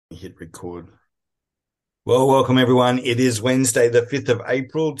hit record. Well, welcome everyone. It is Wednesday, the 5th of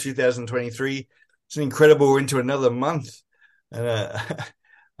April, 2023. It's an incredible, we're into another month.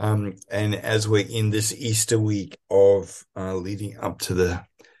 And as we're in this Easter week of leading up to the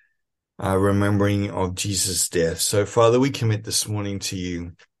remembering of Jesus' death. So, Father, we commit this morning to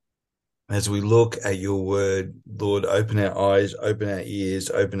you as we look at your word. Lord, open our eyes, open our ears,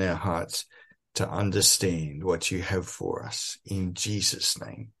 open our hearts to understand what you have for us. In Jesus'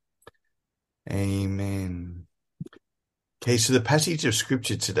 name. Amen. Okay, so the passage of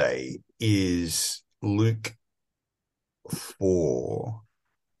scripture today is Luke 4.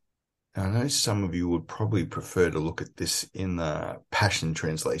 Now, I know some of you would probably prefer to look at this in the Passion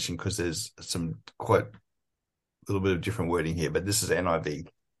Translation because there's some quite a little bit of different wording here, but this is NIV.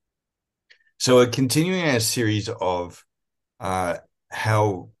 So we're continuing our series of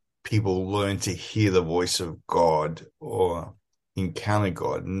how people learn to hear the voice of God or encounter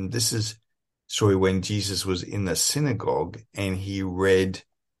God. And this is story when Jesus was in the synagogue and he was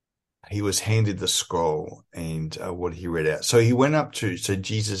handed the scroll and what he read out. So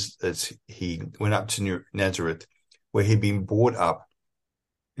Jesus went up to Nazareth where he'd been brought up.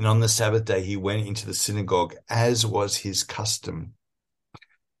 And on the Sabbath day, he went into the synagogue as was his custom.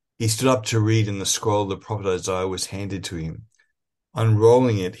 He stood up to read, and the scroll of the prophet Isaiah was handed to him.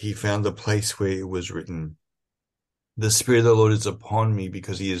 Unrolling it, he found the place where it was written, "The Spirit of the Lord is upon me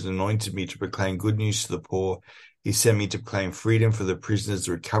because he has anointed me to proclaim good news to the poor. He sent me to proclaim freedom for the prisoners,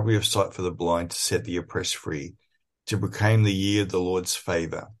 the recovery of sight for the blind, to set the oppressed free, to proclaim the year of the Lord's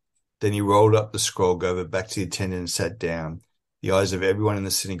favor." Then he rolled up the scroll, gave it back to the attendant, and sat down. The eyes of everyone in the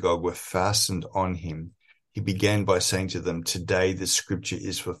synagogue were fastened on him. He began by saying to them, "Today this scripture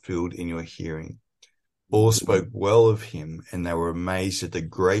is fulfilled in your hearing." All spoke well of him, and they were amazed at the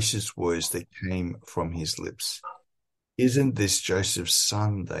gracious words that came from his lips. "Isn't this Joseph's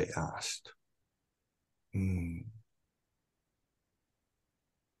son?" they asked.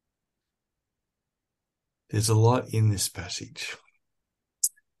 There's a lot in this passage.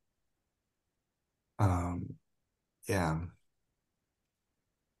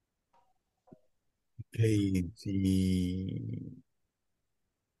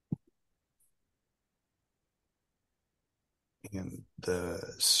 Okay,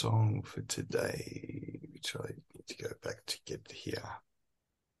 the song for today, which I need to go back to get here.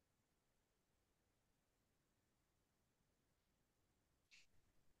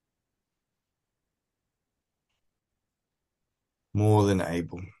 More Than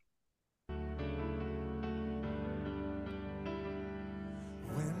Able.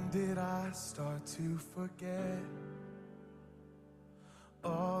 When did I start to forget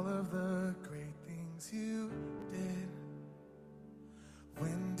all of the great things you did?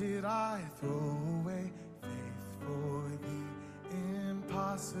 When did I throw away faith for the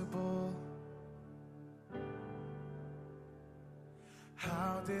impossible?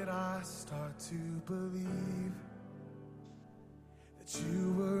 How did I start to believe that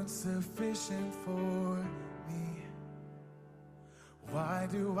you weren't sufficient for me? Why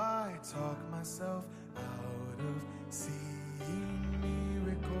do I talk myself out of seeing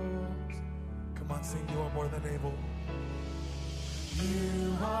miracles? Come on, sing, you are more than able.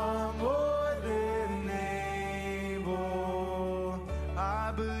 You are more than able.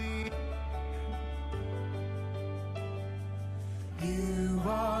 I believe. You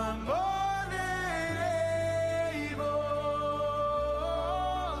are more than able.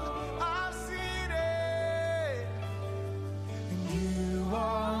 I've seen it. And you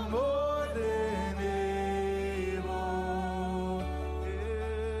are more than able.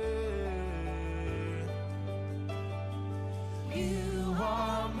 Yeah. You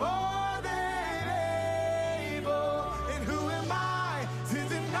are more than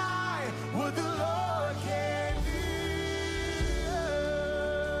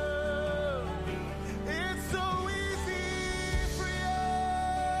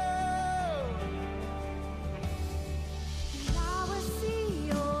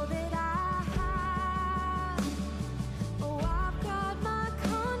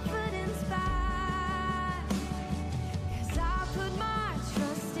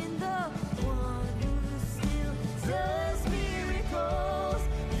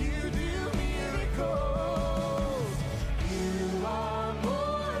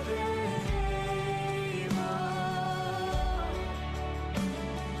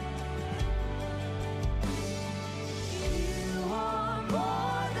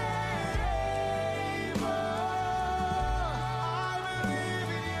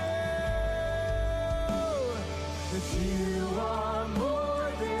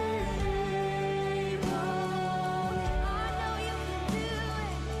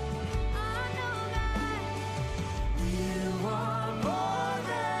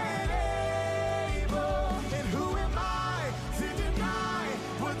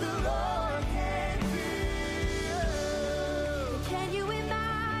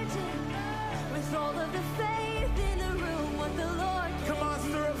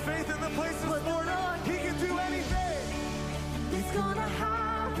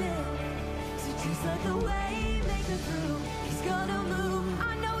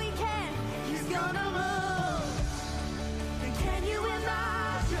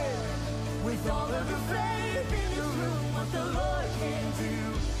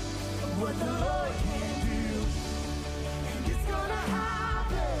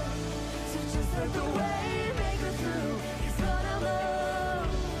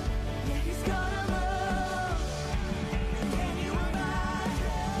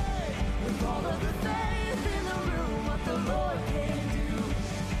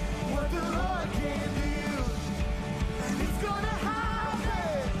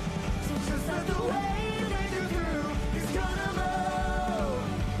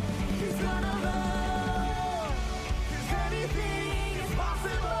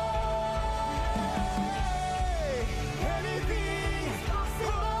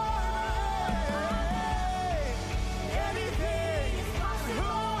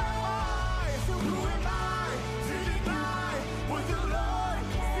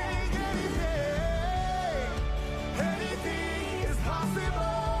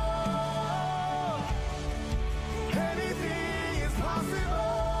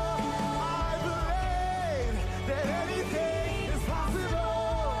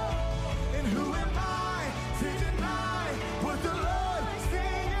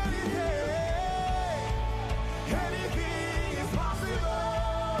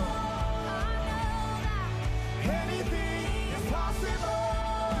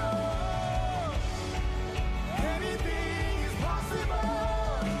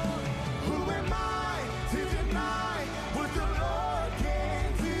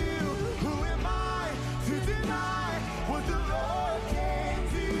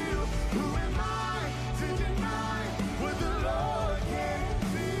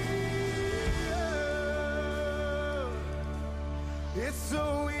It's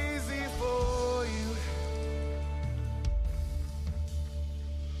so easy for you,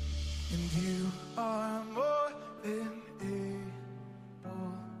 and you are more than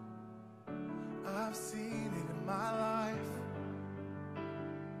able. I've seen it in my life.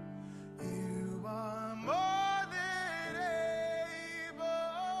 You are more than able.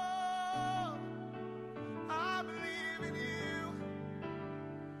 I believe in you.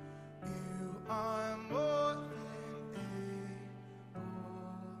 You are more than able.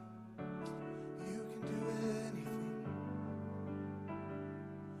 You can do anything.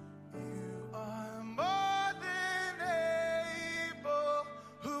 You are more than able.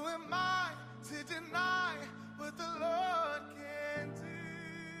 Who am I to deny what the Lord can do?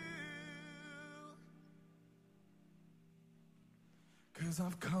 'Cause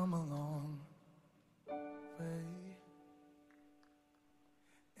I've come a long way,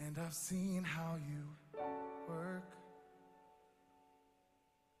 and I've seen how you work.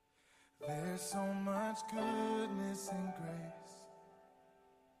 There's so much goodness and grace,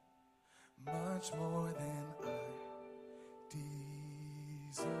 much more than I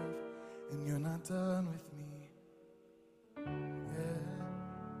deserve. And you're not done with me yet.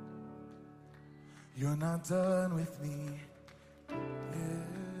 You're not done with me yet.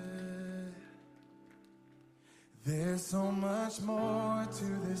 There's so much more to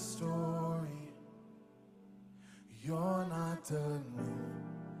this story. You're not done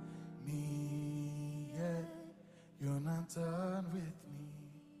with me yet. You're not done with me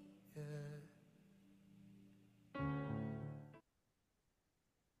yet.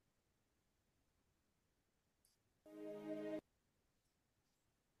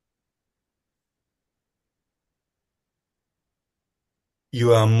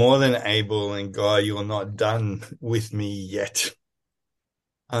 You are more than able, and God, you're not done with me yet.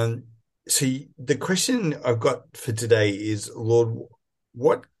 See, the question I've got for today is, Lord,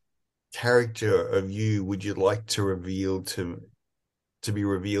 what character of you would you like to be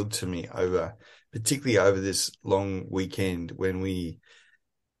revealed to me particularly over this long weekend when we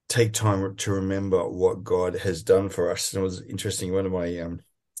take time to remember what God has done for us? And it was interesting. One of my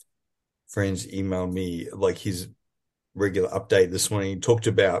friends emailed me like his regular update this morning. He talked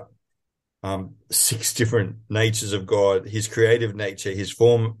about 6 different natures of God: his creative nature, his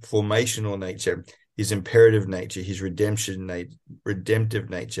formational nature, his imperative nature, his redemptive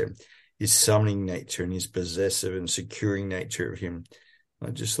nature, his summoning nature, and his possessive and securing nature of him.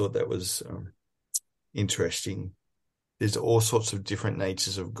 I just thought that was interesting. There's all sorts of different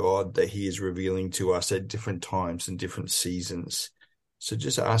natures of God that he is revealing to us at different times and different seasons. So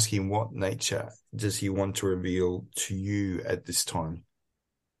just ask him, what nature does he want to reveal to you at this time?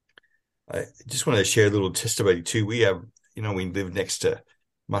 I just want to share a little testimony too. We live next to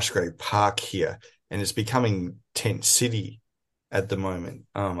Musgrave Park here, and it's becoming tent city at the moment.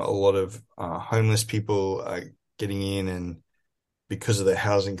 A lot of homeless people are getting in, and because of the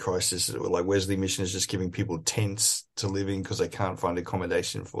housing crisis, like Wesley Mission is just giving people tents to live in because they can't find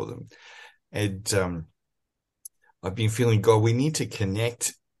accommodation for them. And I've been feeling, God, we need to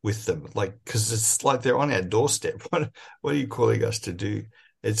connect with them, like, because it's like they're on our doorstep. What are you calling us to do?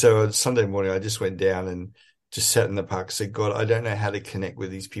 And so on Sunday morning, I just went down and just sat in the park and said, God, I don't know how to connect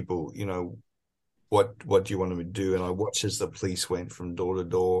with these people. What do you want me to do? And I watched as the police went from door to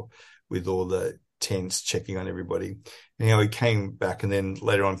door with all the tents checking on everybody. And how we came back, and then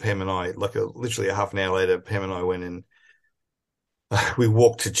later on, Pam and I, literally a half an hour later, Pam and I went and we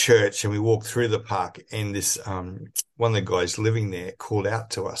walked to church, and we walked through the park, and this one of the guys living there called out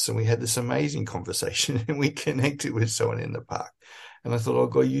to us, and we had this amazing conversation, and we connected with someone in the park. And I thought, oh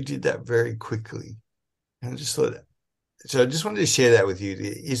God, you did that very quickly. And I just thought, so I just wanted to share that with you.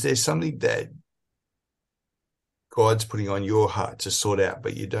 Is there something that God's putting on your heart to sort out,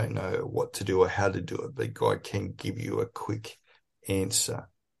 but you don't know what to do or how to do it, but God can give you a quick answer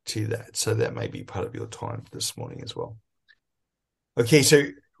to that? So that may be part of your time this morning as well. Okay, so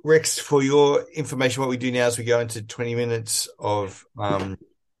Rex, for your information, what we do now is we go into 20 minutes of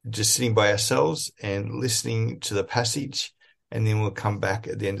just sitting by ourselves and listening to the passage, and then we'll come back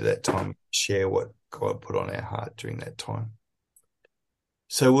at the end of that time and share what God put on our heart during that time.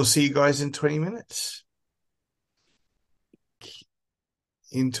 So we'll see you guys in 20 minutes.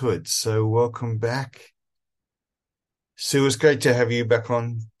 Into it. So welcome back. Sue, it's great to have you back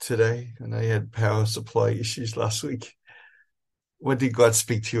on today. I know you had power supply issues last week. What did God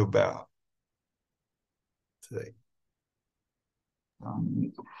speak to you about today?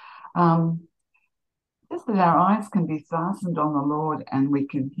 Just that our eyes can be fastened on the Lord and we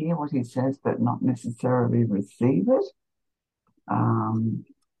can hear what he says but not necessarily receive it.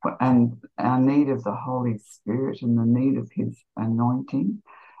 and our need of the Holy Spirit and the need of His anointing.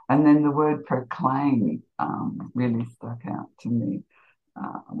 And then the word proclaim really stuck out to me.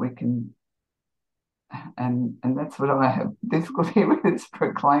 We can, and that's what I have difficulty with, is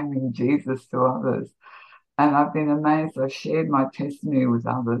proclaiming Jesus to others. And I've been amazed. I've shared my testimony with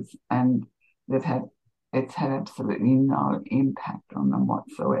others, and it's had absolutely no impact on them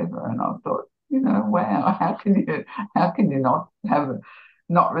whatsoever. And I thought, wow, how can you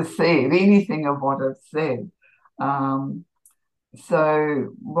not receive anything of what I've said?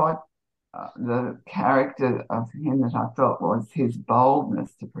 So what the character of him that I felt was his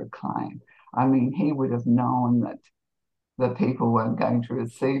boldness to proclaim. I mean, he would have known that the people weren't going to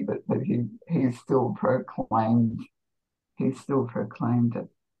receive it, but he still proclaimed. He still proclaimed it.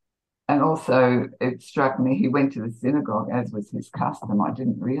 And also, it struck me, he went to the synagogue, as was his custom. I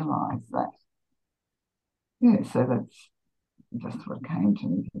didn't realise that. Yeah, so that's just what came to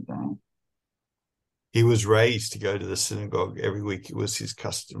me today. He was raised to go to the synagogue every week. It was his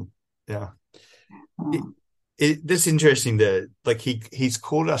custom. Yeah. That's interesting that, like, he's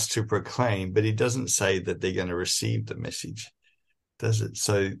called us to proclaim, but he doesn't say that they're going to receive the message, does it?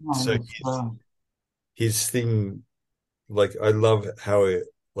 So his thing, like, I love how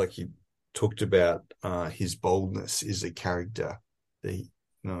he talked about his boldness is a character that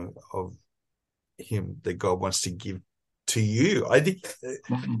of him that God wants to give to you. I think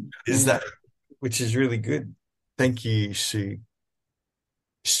is that, which is really good. Thank you, Sue.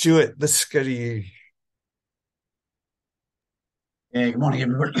 Stuart, let's go to you. Yeah, good morning,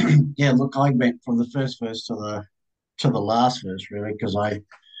 everybody. Yeah, look, I went from the first verse to the last verse, really, because I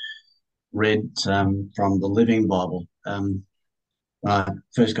read from the Living Bible. When I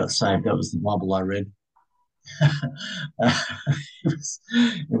first got saved, that was the Bible I read.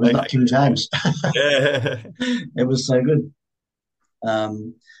 It was not King James. Yeah. It was so good.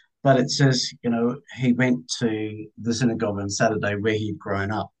 But it says, he went to the synagogue on Saturday where he'd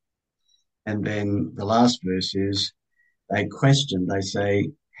grown up. And then the last verse is, they question, they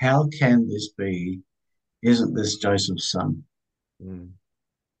say, how can this be? Isn't this Joseph's son? Mm.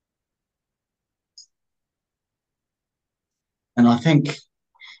 And I think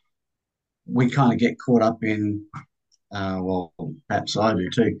we kind of get caught up in, well, perhaps I do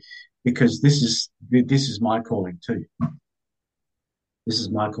too, because this is my calling too. This is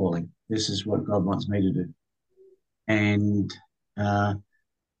my calling. This is what God wants me to do. And the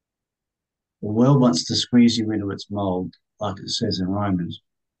world wants to squeeze you into its mold, like it says in Romans.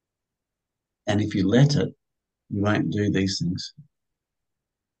 And if you let it, you won't do these things.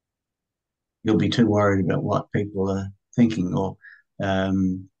 You'll be too worried about what people are thinking, or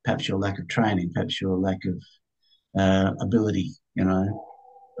perhaps your lack of training, perhaps your lack of ability.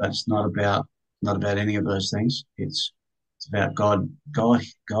 It's not about any of those things. It's about God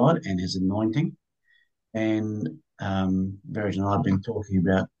and His anointing. And Verity and I have been talking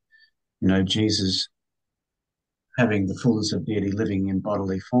about, Jesus having the fullness of deity living in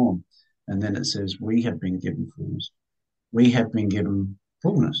bodily form. And then it says, we have been given fullness. We have been given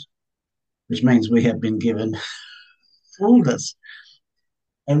fullness, which means we have been given fullness.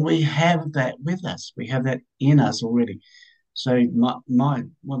 And we have that with us. We have that in us already. So it's not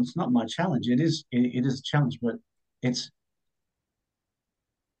my challenge. It is a challenge, but it's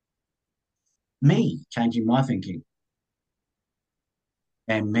me changing my thinking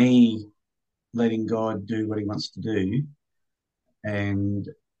and me letting God do what He wants to do and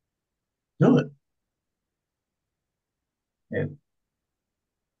do it.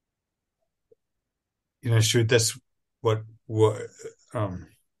 Yeah. Stuart, that's what I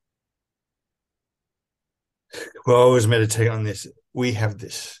always meditate on this. We have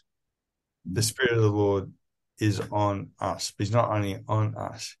this. The Spirit of the Lord is on us, but He's not only on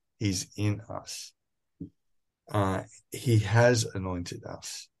us, He's in us. He has anointed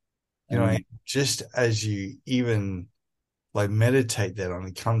us. Just as you even meditate that on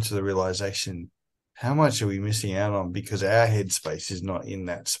and come to the realization, how much are we missing out on because our headspace is not in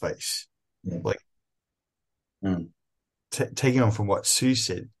that space? Yeah. Taking on from what Sue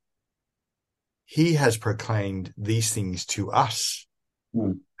said, He has proclaimed these things to us.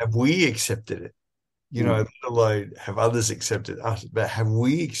 Have we accepted it? Let alone have others accepted us, but have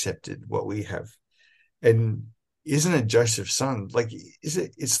we accepted what we have? And isn't it Joseph's son?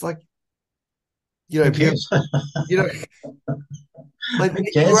 It's like, people,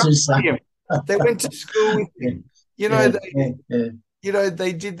 they went to school with him.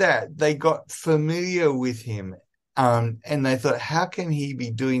 They did that. They got familiar with him. And they thought, how can he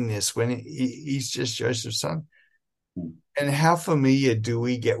be doing this when he's just Joseph's son? And how familiar do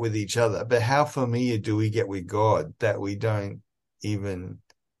we get with each other? But how familiar do we get with God that we don't even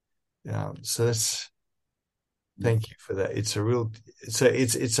So thank you for that. It's a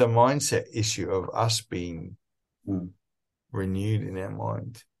mindset issue of us being renewed in our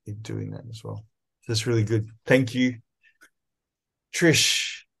mind in doing that as well. That's really good. Thank you.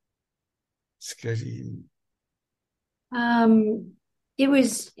 Trish, let's go to you. It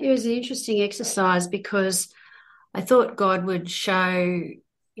was an interesting exercise because I thought God would show,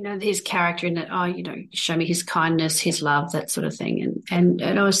 his character in that, show me his kindness, his love, that sort of thing. And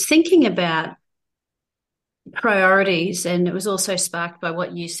I was thinking about priorities, and it was also sparked by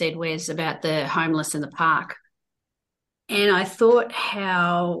what you said, Wes, about the homeless in the park. And I thought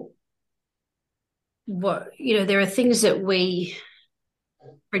there are things that we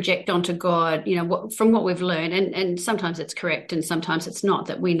project onto God, from what we've learned, and sometimes it's correct and sometimes it's not,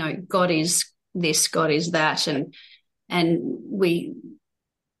 that we know God is this, God is that, and we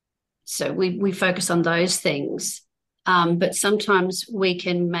focus on those things. But sometimes we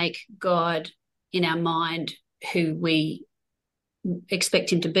can make God in our mind who we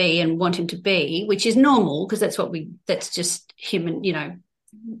expect him to be and want him to be, which is normal because that's just human,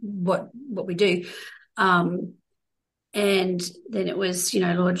 what we do. And then it was,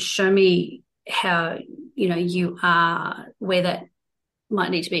 Lord, show me how, you are, where that might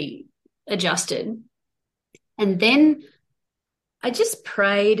need to be adjusted. And then I just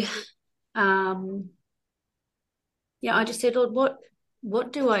prayed. I just said, Lord,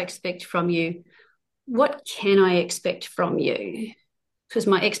 what do I expect from you? What can I expect from you? Because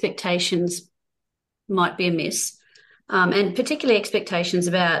my expectations might be amiss, and particularly expectations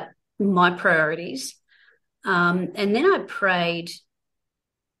about my priorities. And then I prayed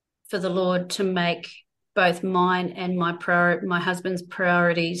for the Lord to make both mine and my husband's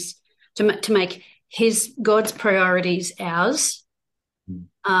priorities, to make God's priorities ours.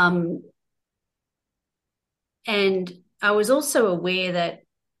 And I was also aware that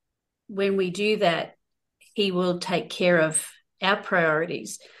when we do that, he will take care of our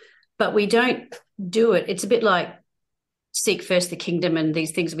priorities, but we don't do it. It's a bit like seek first the kingdom and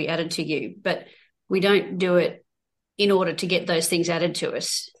these things will be added to you, but we don't do it in order to get those things added to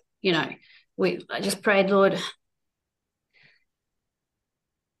us. I just prayed, Lord,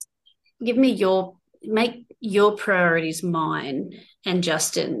 make your priorities mine and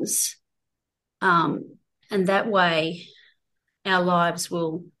Justin's. And that way our lives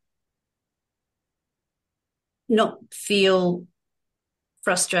will not feel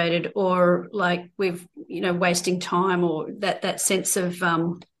frustrated or like we've, wasting time, or that sense of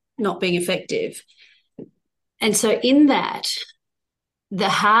not being effective. And so in that, the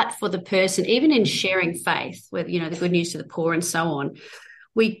heart for the person, even in sharing faith with, the good news to the poor and so on,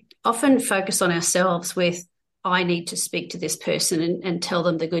 we often focus on ourselves with, I need to speak to this person and tell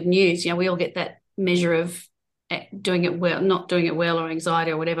them the good news. We all get that measure of doing it well, not doing it well, or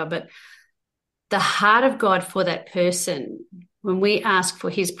anxiety or whatever, but the heart of God for that person, when we ask for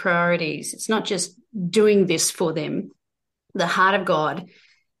his priorities, it's not just doing this for them. The heart of God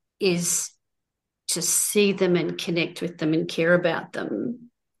is to see them and connect with them and care about them.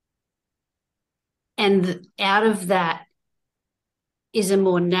 And out of that is a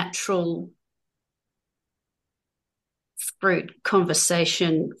more natural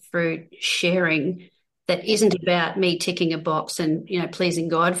conversation, sharing, that isn't about me ticking a box and, pleasing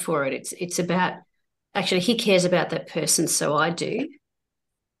God for it. It's about, actually, he cares about that person, so I do.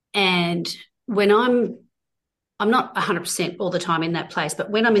 And when I'm not 100% all the time in that place, but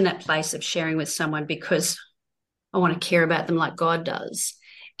when I'm in that place of sharing with someone because I want to care about them like God does,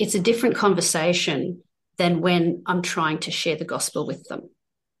 it's a different conversation than when I'm trying to share the gospel with them.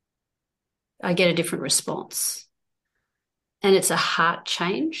 I get a different response. And it's a heart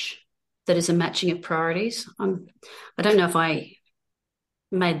change that is a matching of priorities. I don't know if I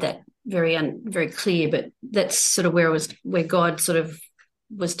made that very clear, but that's sort of where God sort of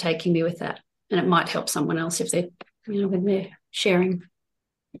was taking me with that. And it might help someone else if they're, when they're sharing.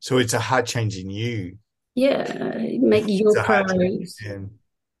 So it's a heart change in you. Yeah, make your priorities.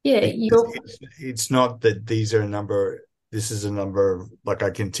 Yeah, it's not that this is a number of, like, I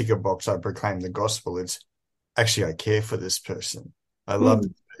can tick a box, I proclaim the gospel. It's actually, I care for this person. I love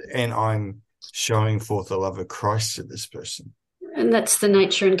it, and I'm showing forth the love of Christ to this person. And that's the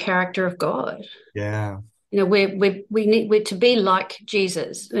nature and character of God. Yeah. We're to be like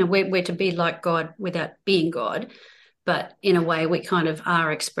Jesus. We're to be like God without being God, but in a way we kind of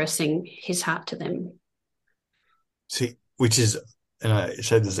are expressing his heart to them. See, which is, and I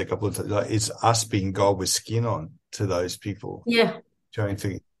said this a couple of times, like, it's us being God with skin on to those people. Yeah. Showing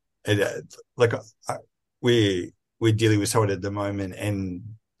things. Like, we're dealing with someone at the moment, and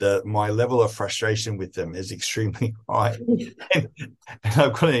my level of frustration with them is extremely high. And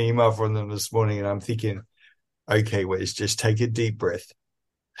I've got an email from them this morning, and I'm thinking, okay, Wes, just take a deep breath.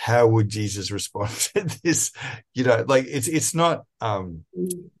 How would Jesus respond to this? Like it's not,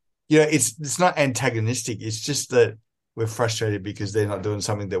 it's not antagonistic. It's just that we're frustrated because they're not doing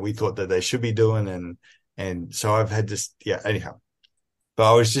something that we thought that they should be doing. And so I've had this, anyhow,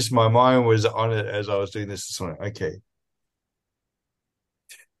 but my mind was on it as I was doing this morning. Okay.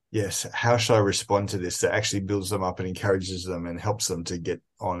 Yes. How shall I respond to this that actually builds them up and encourages them and helps them to get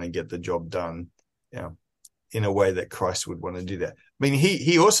on and get the job done? In a way that Christ would want to do that. I mean,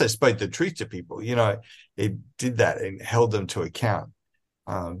 he also spoke the truth to people, he did that and held them to account.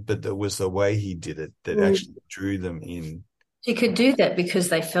 But there was the way he did it that actually drew them in. He could do that because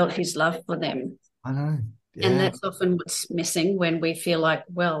they felt his love for them. I know. Yeah. And that's often what's missing when we feel like,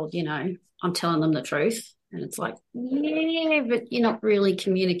 well, I'm telling them the truth. And it's like, yeah, but you're not really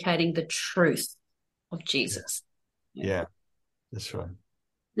communicating the truth of Jesus. Yeah, that's right.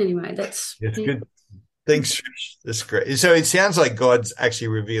 Anyway, that's good. Thanks, Trish. That's great. So it sounds like God's actually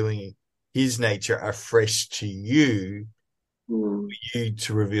revealing his nature afresh to you, for you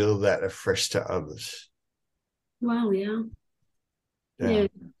to reveal that afresh to others. Wow, yeah. Yeah,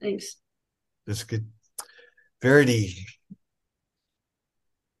 thanks. That's good. Verity.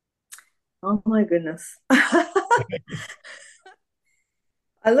 Oh, my goodness. I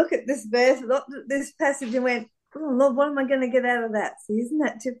look at this verse, this passage, and went, oh, Lord, what am I going to get out of that? See, isn't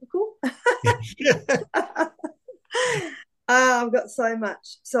that typical? I've got so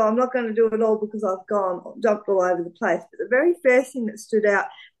much. So I'm not going to do it all because I've jumped all over the place. But the very first thing that stood out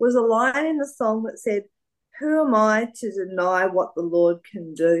was a line in the song that said, who am I to deny what the Lord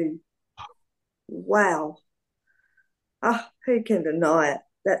can do? Wow. Who can deny it?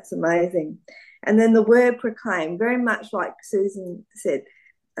 That's amazing. And then the word proclaim, very much like Susan said,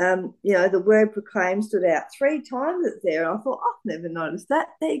 the word proclaim stood out 3 times. It's there. And I thought, I've never noticed that.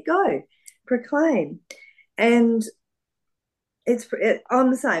 There you go. Proclaim. And I'm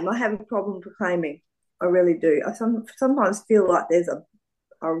the same. I have a problem proclaiming. I really do. I sometimes feel like there's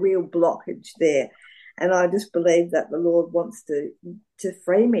a real blockage there. And I just believe that the Lord wants to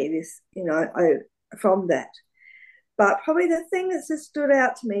free me from that. But probably the thing that just stood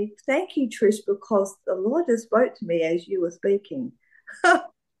out to me, thank you, Trish, because the Lord just spoke to me as you were speaking.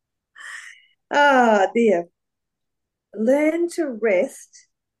 Dear. Learn to rest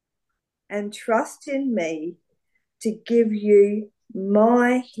and trust in me to give you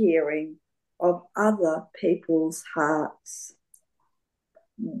my hearing of other people's hearts.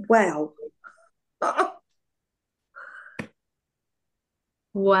 Wow.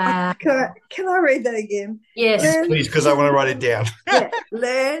 Wow. Can I read that again? Yes. Please, because I want to write it down.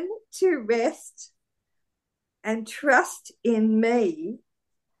 Learn to rest and trust in me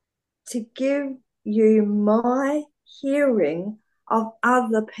to give you my hearing of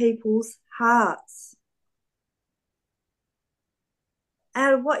other people's hearts.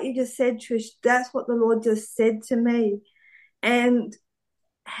 Out of what you just said, Trish, that's what the Lord just said to me. And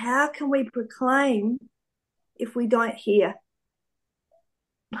how can we proclaim if we don't hear?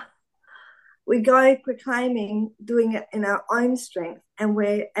 We go proclaiming, doing it in our own strength, and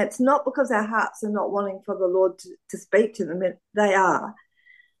it's not because our hearts are not wanting for the Lord to speak to them. They are.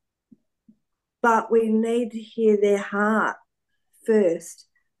 But we need to hear their heart first.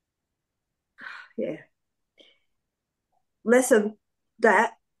 Yeah. Less of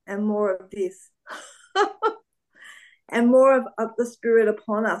that and more of this. And more of the Spirit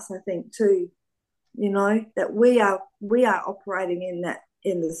upon us, I think, too. That we are operating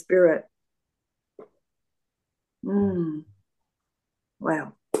in the Spirit.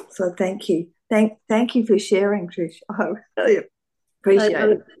 Wow. So thank you. Thank you for sharing, Trish. I really appreciate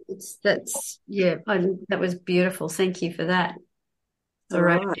it. That was beautiful. Thank you for that. All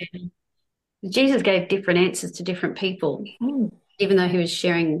right. Jesus gave different answers to different people, even though he was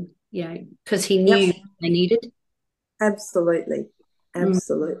sharing, because he knew what they needed. Absolutely.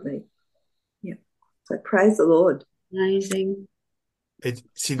 Yeah. So praise the Lord. Amazing. This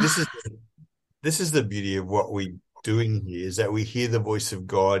is the beauty of what we're doing here, is that we hear the voice of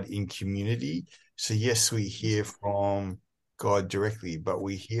God in community. So yes, we hear from God directly, but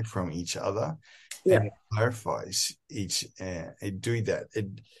we hear from each other, and it clarifies doing that.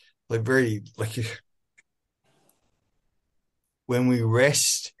 When we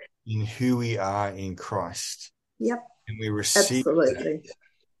rest in who we are in Christ, and we receive that,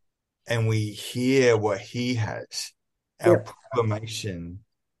 and we hear what He has, our proclamation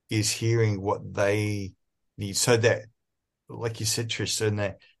is hearing what they need, so that, like you said,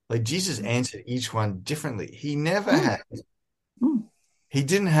 Trish, like Jesus answered each one differently. He never had he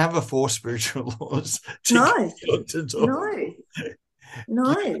didn't have a 4 spiritual laws to No, to talk. no,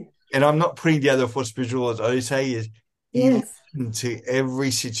 no. And I'm not putting down the 4 spiritual laws. I say is he Yes, listened to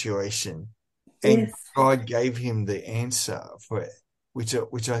every situation, and yes, God gave him the answer for it,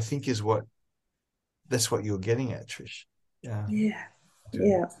 which I think is that's what you're getting at, Trish. Yeah. yeah,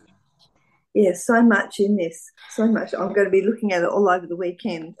 yeah. Yeah, so much in this, so much. I'm going to be looking at it all over the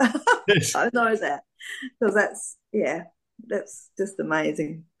weekend. I know that, because that's just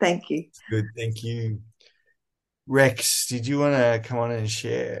amazing. Thank you. Good, thank you. Rex, did you want to come on and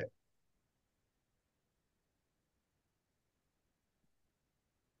share?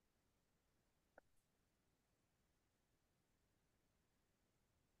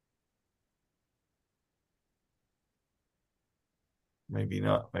 Maybe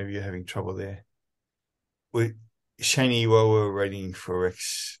not. Maybe you're having trouble there. Shani, while we're waiting for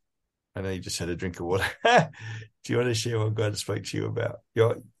Rex, I know you just had a drink of water. Do you want to share what God spoke to you about?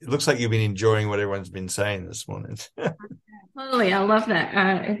 It looks like you've been enjoying what everyone's been saying this morning. Totally, I love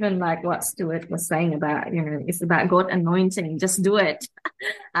that. Even like what Stuart was saying about, it's about God anointing. Just do it.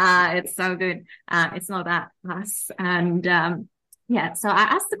 It's so good. It's not that us. And so I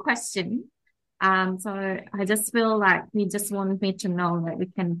asked the question. So I just feel like he just wanted me to know that we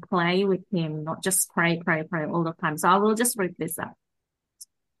can play with him, not just pray all the time. So I will just read this up.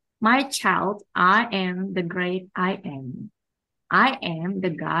 My child, I am the great I am. I am the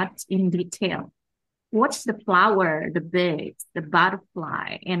God in detail. Watch the flower, the birds, the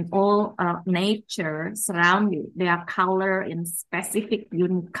butterfly, and all nature surround you. They are colored in specific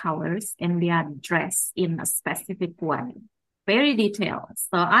unique colors, and they are dressed in a specific way. Very detailed.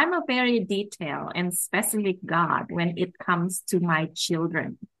 So I'm a very detailed and specific God when it comes to my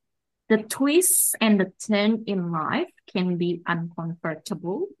children. The twists and the turn in life can be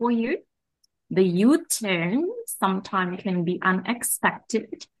uncomfortable for you. The U-turn sometimes can be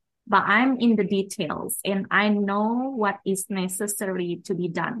unexpected, but I'm in the details and I know what is necessary to be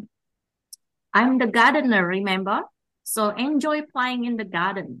done. I'm the gardener, remember? So enjoy playing in the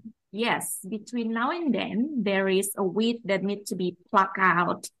garden. Yes, between now and then, there is a weed that needs to be plucked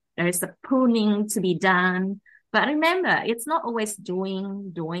out. There is a pruning to be done. But remember, it's not always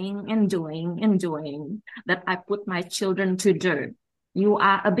doing that I put my children to do. You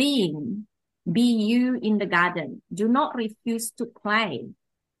are a being. Be you in the garden. Do not refuse to play.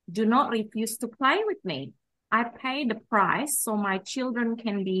 Do not refuse to play with me. I pay the price so my children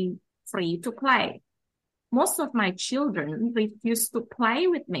can be free to play. Most of my children refuse to play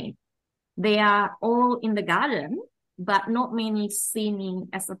with me. They are all in the garden, but not many see me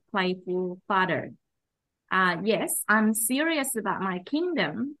as a playful father. Yes, I'm serious about my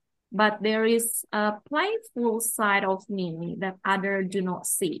kingdom, but there is a playful side of me that others do not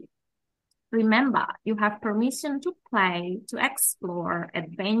see. Remember, you have permission to play, to explore,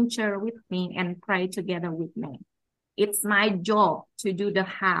 adventure with me, and pray together with me. It's my job to do the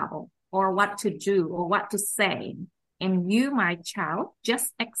how, or what to do, or what to say. And you, my child,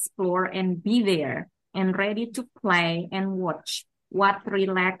 just explore and be there and ready to play and watch what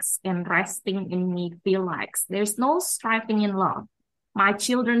relax and resting in me feel like. There's no striving in love. My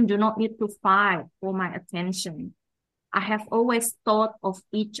children do not need to fight for my attention. I have always thought of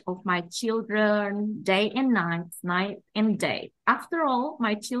each of my children day and night and day. After all,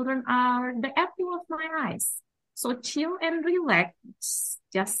 my children are the apple of my eyes. So chill and relax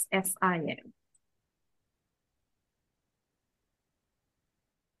just as I am.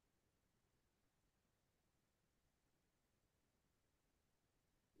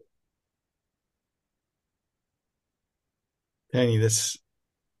 Danny, that's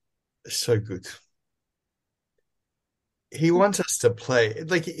so good. He wants us to play.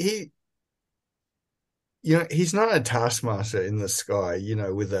 Like he's not a taskmaster in the sky,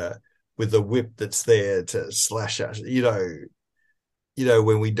 with a whip that's there to slash us, when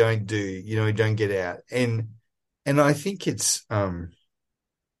we don't we don't get out. And I think it's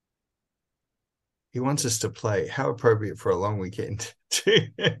he wants us to play. How appropriate for a long weekend to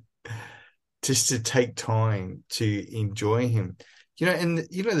just to take time to enjoy him. And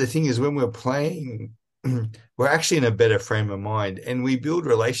the thing is, when we're playing, we're actually in a better frame of mind, and we build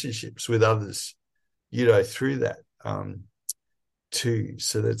relationships with others, through that too.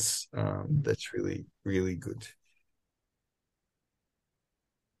 So that's really, really good.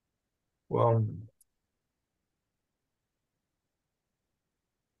 Well,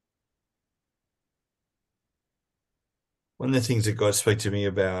 one of the things that God spoke to me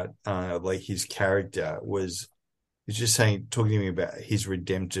about, like his character, was just talking to me about his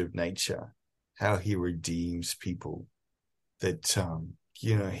redemptive nature, how he redeems people, that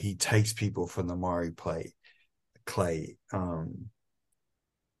he takes people from the miry clay,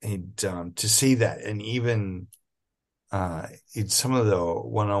 to see that, and even in some of the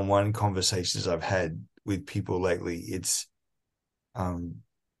one-on-one conversations I've had with people lately, it's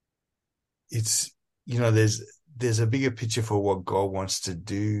there's a bigger picture for what God wants to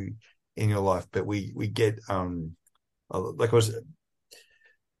do in your life, but we get like I was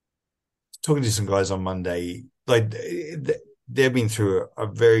talking to some guys on Monday, like they've been through a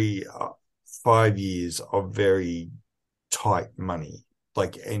very 5 years of very tight money,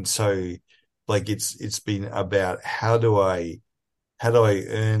 and so it's been about how do I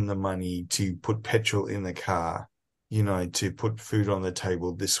earn the money to put petrol in the car, to put food on the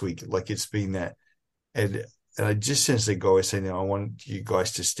table this week. It's been that, and I just sense that God is saying, I want you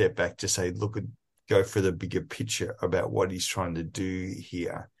guys to step back to say, go for the bigger picture about what He's trying to do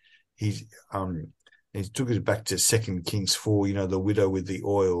here. He took us back to 2 Kings 4, the widow with the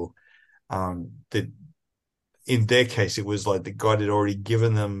oil. That in their case, it was like that God had already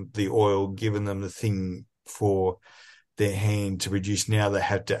given them the oil, given them the thing for their hand to produce. Now they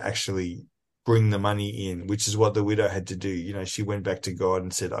had to actually bring the money in, which is what the widow had to do. She went back to God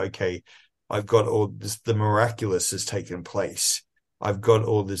and said, okay, I've got all this, the miraculous has taken place. I've got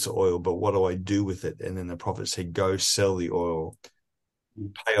all this oil, but what do I do with it? And then the prophet said, go sell the oil,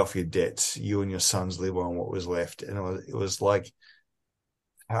 pay off your debts. You and your sons live on what was left. And it was like,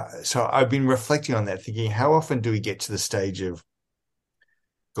 so I've been reflecting on that, thinking, how often do we get to the stage of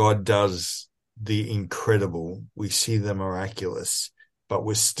God does the incredible, we see the miraculous, but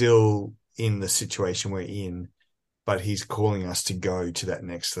we're still in the situation we're in, but He's calling us to go to that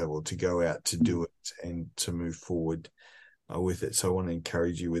next level, to go out, to do it, and to move forward with it. So I want to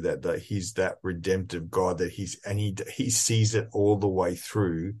encourage you with that He's that redemptive God, that He sees it all the way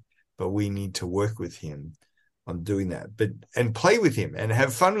through, but we need to work with Him on doing that, and play with Him and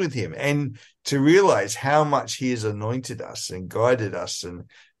have fun with Him, and to realize how much He has anointed us and guided us and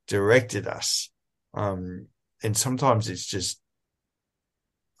directed us. And sometimes it's just,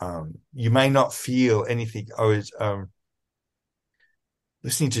 you may not feel anything. I was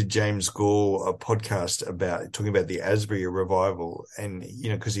listening to James Gall, a podcast talking about the Asbury revival, and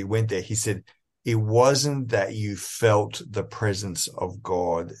because he went there, he said it wasn't that you felt the presence of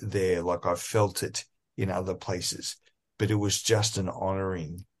God there like I felt it in other places, but it was just an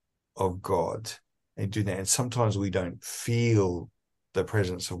honoring of God and doing that. And sometimes we don't feel the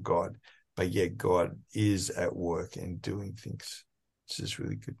presence of God, but yet God is at work and doing things. This is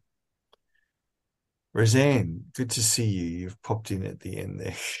really good. Roseanne, good to see you. You've popped in at the end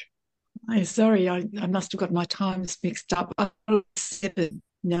there. Oh, sorry, I must have got my times mixed up. I was 7.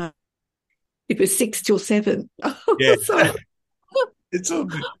 No, it was 6 till 7. Oh, yeah, sorry. It's all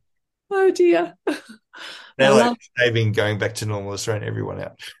good. Oh dear. Now they've been going back to normal, throwing everyone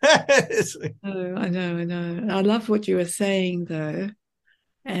out. Oh, I know. I love what you were saying though,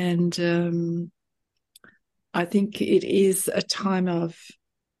 and I think it is a time of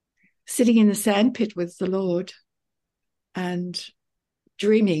sitting in the sandpit with the Lord and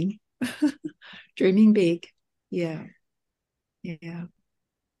dreaming, dreaming big. Yeah.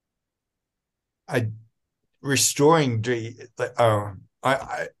 Restoring dream.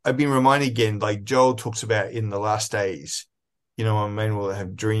 I've been reminded again, like Joel talks about in the last days, men will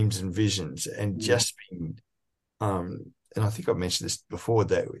have dreams and visions, and just being, and I think I've mentioned this before,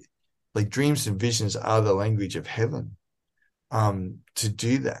 that like dreams and visions are the language of heaven. To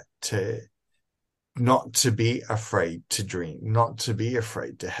do that, to not to be afraid to dream, not to be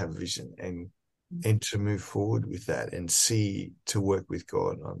afraid to have vision, and to move forward with that and to work with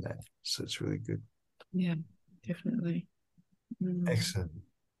God on that. So it's really good. Yeah, definitely. Excellent.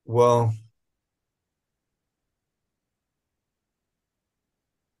 Well,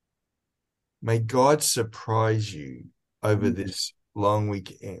 may God surprise you over this long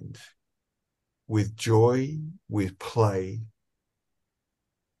weekend with joy, with play,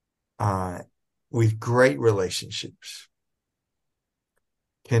 with great relationships,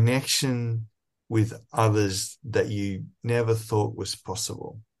 connection with others that you never thought was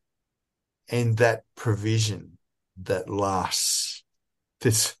possible, and that provision that lasts.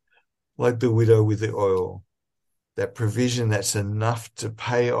 That's like the widow with the oil, that provision that's enough to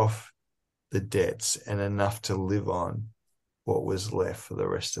pay off the debts and enough to live on what was left for the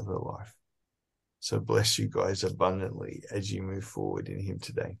rest of her life. So bless you guys abundantly as you move forward in Him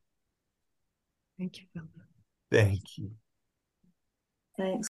today. Thank you, Phil. Thank you. Thanks.